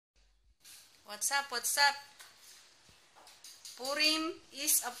What's up? What's up? Purim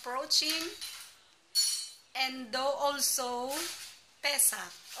is approaching and though also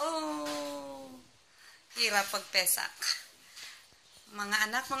Pesach. Oh, hirap pag Pesach.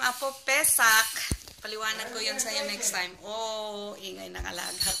 Mga anak, mga apo, Pesach. Paliwanag ko yun sa'yo next time. Oh, ingay ng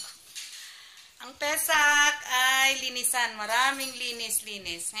alaga ko. Ang Pesach ay linisan. Maraming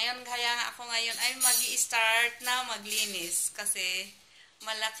linis-linis. Ngayon, kaya nga ako ngayon ay mag-i-start na maglinis. Kasi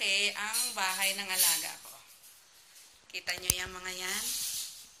malaki ang bahay ng alaga ko. Kita nyo yung mga yan?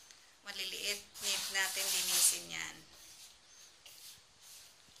 Maliliit. Need natin linisin yan.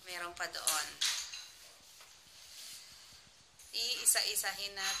 Meron pa doon.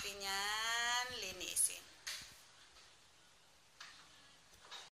 Iisa-isahin natin yan. Linisin.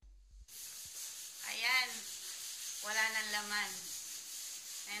 Ayan. Wala nang laman.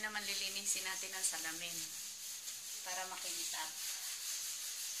 Ngayon naman lilinisin natin ang salamin. Para makita.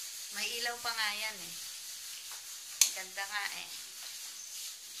 May ilaw pa nga yan eh. Ganda nga eh.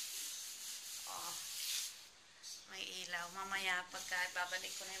 Oh. May ilaw. Mamaya pagka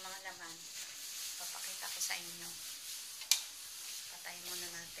babalik ko na yung mga laman, papakita ko sa inyo. Patayin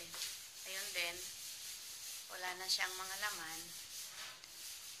muna natin. Ayun din. Wala na siyang mga laman.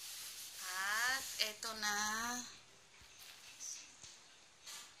 At eto na.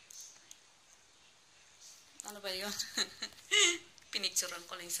 Ano ba yun? Pinicturean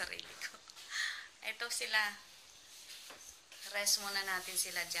ko lang yung sarili ko. Eto sila. Rest muna natin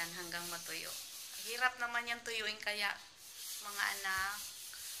sila dyan hanggang matuyo. Hirap naman yung tuyuin kaya mga anak.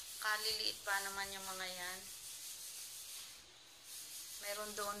 Kaliliit pa naman yung mga yan.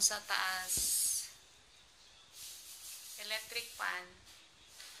 Meron doon sa taas. Electric fan.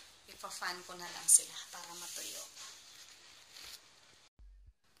 Ipa-fan ko na lang sila para matuyo.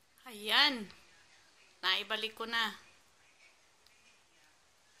 Ayan. Naibalik ko na.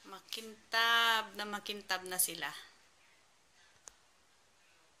 Makintab na sila.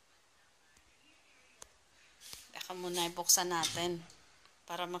 Baka muna ibuksan natin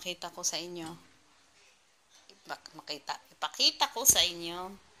para makita ko sa inyo. Ipakita ko sa inyo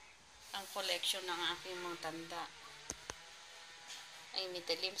ang collection ng aking mga tanda. Ay,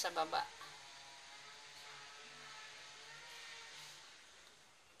 mitilim sa baba.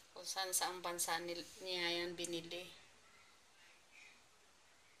 Kung saan sa ang bansa niya yan binili.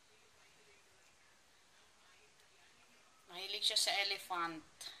 Mahilig siya sa elephant.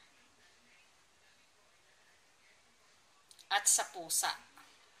 At sa pusa.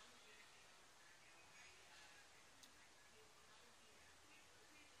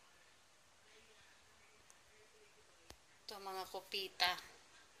 Ito mga kopita.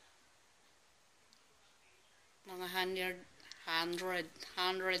 Mga 100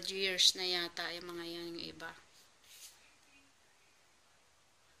 years na yata yung mga yan yung iba.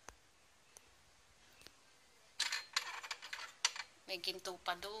 May ginto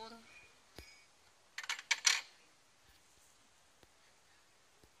pa doon.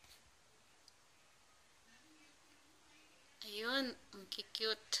 Ayun, ang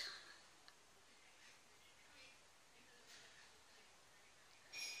cute.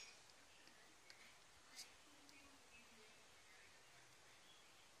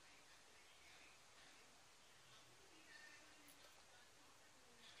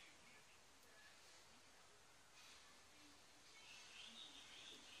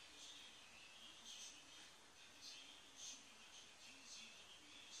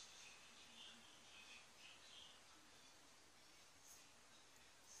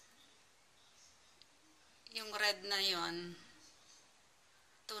 Yung red na yon,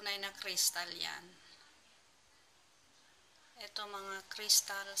 tunay na crystal yan. Ito mga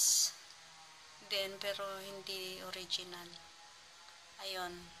crystals din pero hindi original.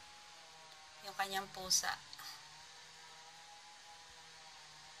 Ayun, yung kanyang pusa.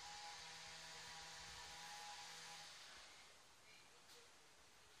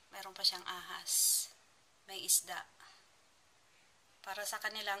 Meron pa siyang ahas. May isda. Para sa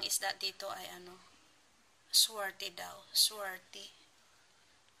kanilang isda dito ay ano, swerte daw. Swerte.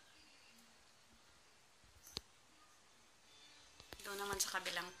 Doon naman sa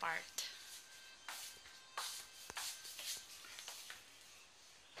kabilang part.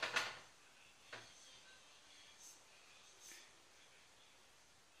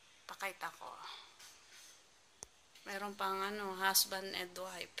 Pakita ko. Meron pang ano, husband and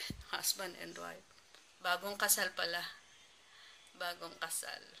wife. Husband and wife. Bagong kasal pala. Bagong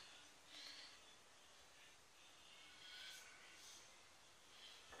kasal.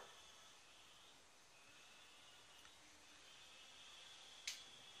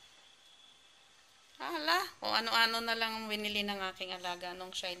 Hala, kung ano-ano na lang binili ng aking alaga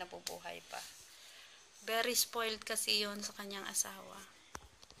nung siya'y nabubuhay pa. Very spoiled kasi yon sa kanyang asawa.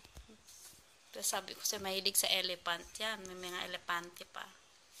 Pero sabi ko siya mahilig sa elephant yan. May mga elepante pa.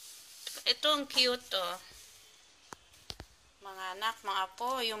 Ito ang cute oh. Mga anak, mga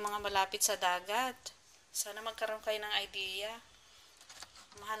apo, yung mga malapit sa dagat. Sana magkaroon kayo ng idea.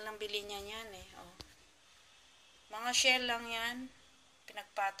 Mahal ng bili niya yan eh. Oh. Mga shell lang yan.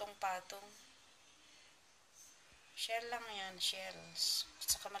 Pinagpatong-patong. Shell lang yan, shells.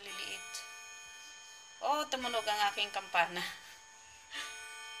 Saka maliliit. Oh, tumunog ang aking kampana.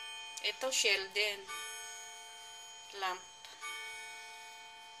 Ito shell din. Lamp.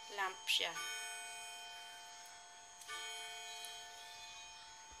 Lamp siya.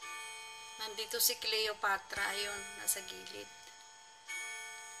 Nandito si Cleopatra, ayun, nasa gilid.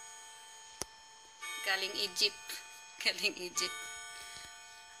 Galing Egypt. Galing Egypt.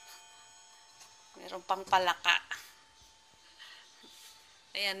 Meron pang palaka.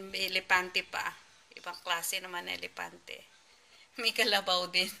 Ayan, may elepante pa. Ibang klase naman na elepante. May kalabaw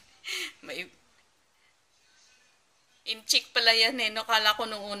din. May inchik pala yan eh. No, kala ko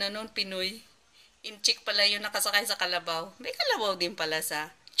nung una nun, Pinoy. Inchik pala yung nakasakay sa kalabaw. May kalabaw din pala sa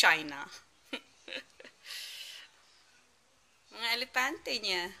China. Mga elepante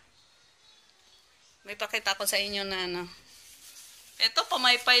niya. May pakita ko sa inyo na ano. Ito,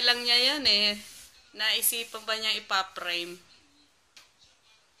 pamaypay lang niya yan eh. Naisipan ba niya ipa-frame?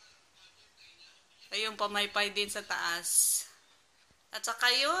 Ayun, pamaypay din sa taas. At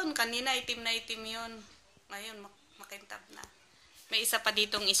saka yun, kanina itim na itim yun. Ngayon, makintab na. May isa pa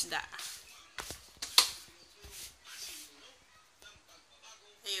ditong isda.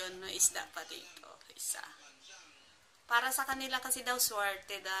 Ayun, may isda pa dito. Isa. Para sa kanila kasi daw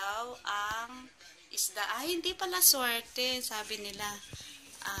swerte daw ang isda. Ay, hindi pala swerte, sabi nila.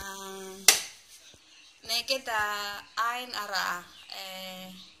 Naked ayn ara.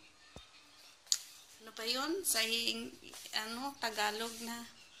 Ano ba yun? Sa Tagalog na.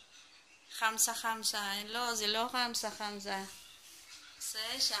 Khamsa. Hello, zilo khamsa. Sa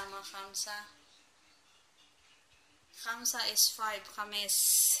shama khamsa. Khamsa is 5. Khamis.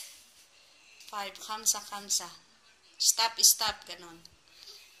 5. Khamsa. Stop. Ganon.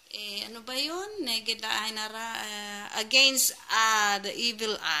 Ano ba yun? Neged ayn ara. Against the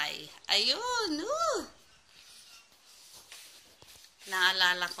evil eye. Ayun.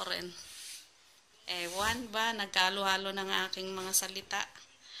 Naalala ko rin. Ewan ba, nagkalo-halo ng aking mga salita.